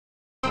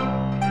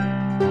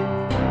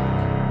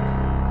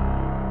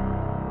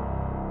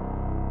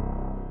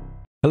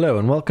Hello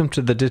and welcome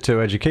to the Ditto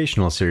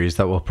educational series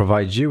that will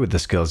provide you with the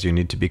skills you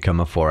need to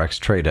become a Forex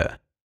trader.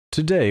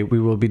 Today we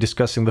will be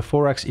discussing the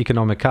Forex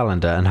economic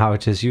calendar and how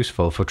it is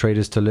useful for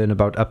traders to learn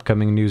about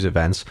upcoming news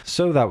events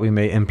so that we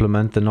may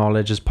implement the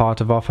knowledge as part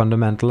of our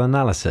fundamental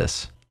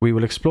analysis. We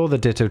will explore the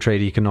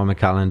Dittotrade economic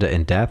calendar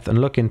in depth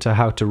and look into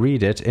how to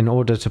read it in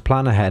order to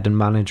plan ahead and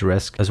manage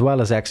risk as well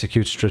as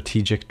execute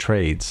strategic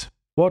trades.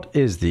 What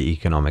is the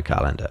economic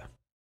calendar?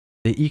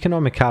 The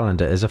economic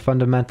calendar is a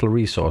fundamental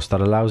resource that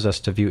allows us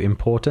to view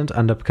important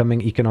and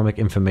upcoming economic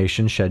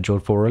information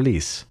scheduled for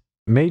release.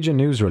 Major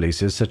news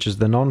releases such as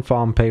the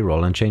non-farm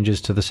payroll and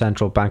changes to the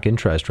central bank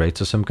interest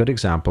rates are some good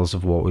examples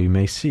of what we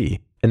may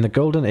see. In the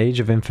golden age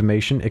of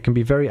information, it can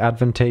be very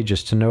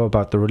advantageous to know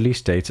about the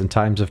release dates and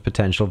times of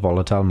potential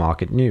volatile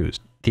market news.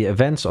 The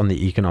events on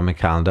the economic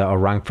calendar are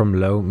ranked from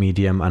low,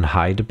 medium and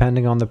high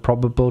depending on the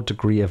probable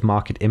degree of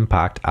market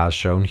impact as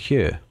shown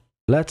here.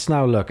 Let's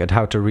now look at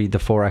how to read the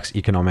Forex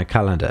economic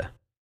calendar.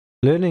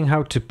 Learning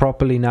how to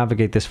properly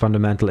navigate this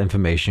fundamental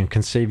information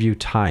can save you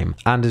time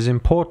and is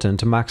important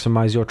to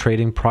maximize your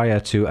trading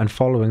prior to and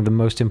following the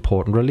most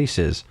important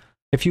releases.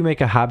 If you make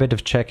a habit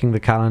of checking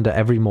the calendar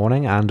every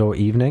morning and/or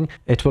evening,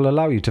 it will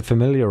allow you to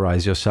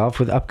familiarize yourself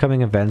with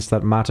upcoming events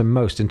that matter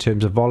most in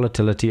terms of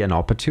volatility and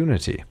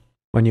opportunity.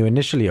 When you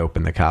initially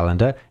open the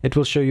calendar, it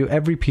will show you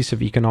every piece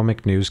of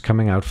economic news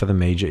coming out for the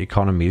major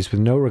economies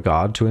with no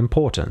regard to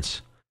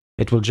importance.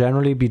 It will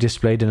generally be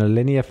displayed in a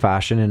linear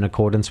fashion in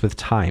accordance with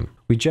time.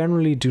 We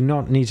generally do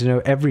not need to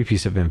know every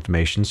piece of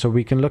information, so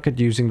we can look at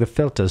using the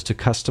filters to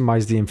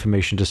customize the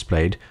information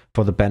displayed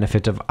for the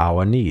benefit of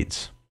our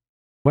needs.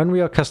 When we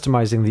are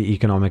customizing the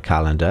economic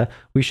calendar,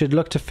 we should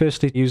look to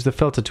firstly use the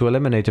filter to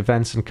eliminate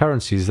events and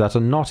currencies that are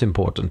not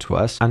important to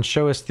us and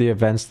show us the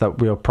events that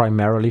we are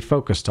primarily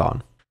focused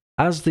on.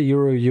 As the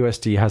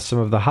Euro-USD has some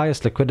of the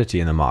highest liquidity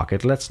in the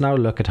market, let's now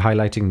look at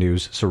highlighting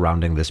news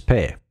surrounding this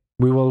pair.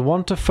 We will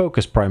want to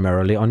focus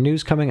primarily on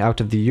news coming out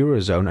of the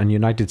Eurozone and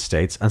United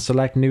States and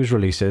select news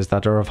releases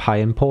that are of high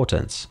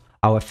importance.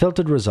 Our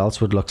filtered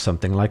results would look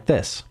something like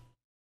this.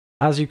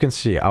 As you can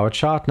see, our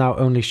chart now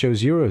only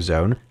shows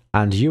Eurozone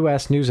and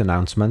US news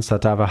announcements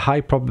that have a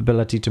high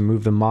probability to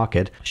move the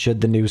market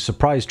should the news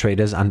surprise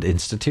traders and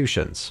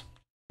institutions.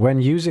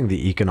 When using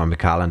the economic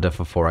calendar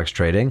for Forex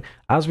trading,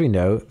 as we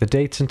know, the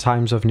dates and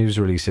times of news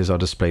releases are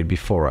displayed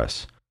before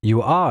us.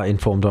 You are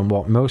informed on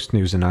what most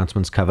news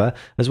announcements cover,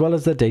 as well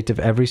as the date of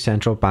every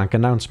central bank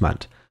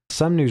announcement.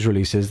 Some news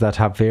releases that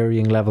have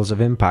varying levels of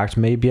impact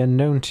may be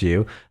unknown to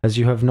you, as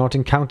you have not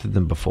encountered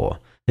them before.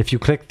 If you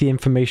click the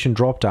information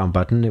drop-down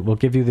button, it will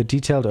give you the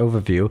detailed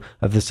overview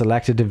of the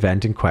selected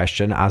event in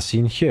question as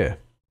seen here.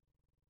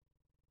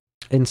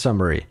 In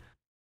summary,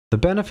 the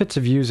benefits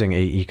of using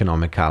an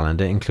economic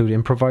calendar include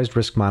improvised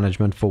risk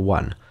management for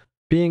one.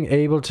 Being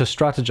able to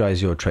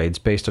strategize your trades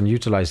based on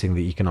utilizing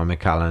the economic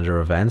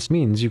calendar events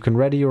means you can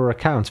ready your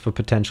accounts for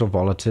potential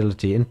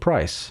volatility in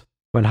price.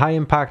 When high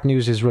impact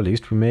news is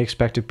released, we may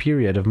expect a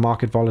period of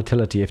market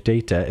volatility if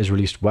data is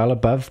released well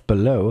above,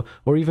 below,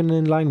 or even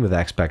in line with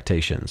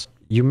expectations.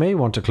 You may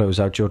want to close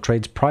out your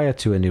trades prior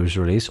to a news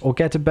release or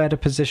get a better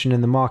position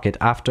in the market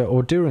after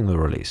or during the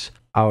release.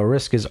 Our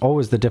risk is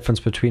always the difference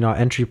between our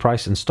entry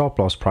price and stop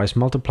loss price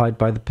multiplied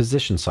by the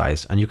position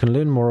size, and you can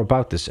learn more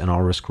about this in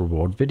our risk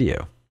reward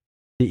video.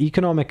 The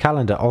economic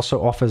calendar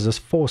also offers us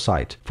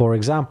foresight. For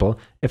example,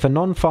 if a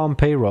non-farm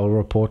payroll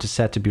report is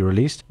set to be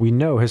released, we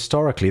know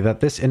historically that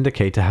this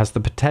indicator has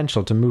the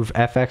potential to move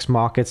FX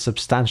markets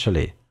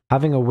substantially.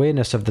 Having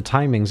awareness of the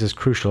timings is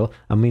crucial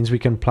and means we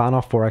can plan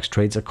our Forex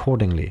trades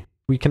accordingly.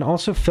 We can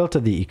also filter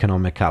the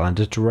economic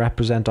calendar to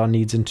represent our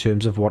needs in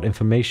terms of what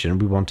information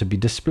we want to be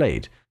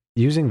displayed.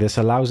 Using this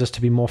allows us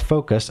to be more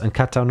focused and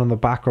cut down on the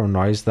background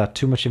noise that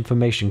too much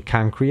information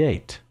can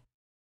create.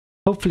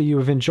 Hopefully you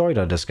have enjoyed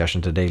our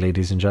discussion today,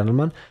 ladies and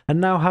gentlemen, and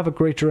now have a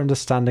greater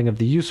understanding of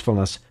the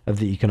usefulness of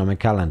the economic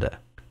calendar.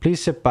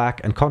 Please sit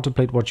back and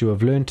contemplate what you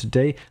have learned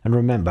today, and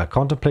remember,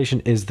 contemplation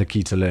is the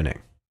key to learning.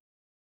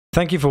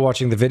 Thank you for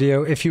watching the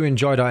video. If you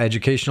enjoyed our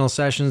educational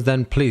sessions,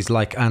 then please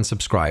like and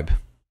subscribe.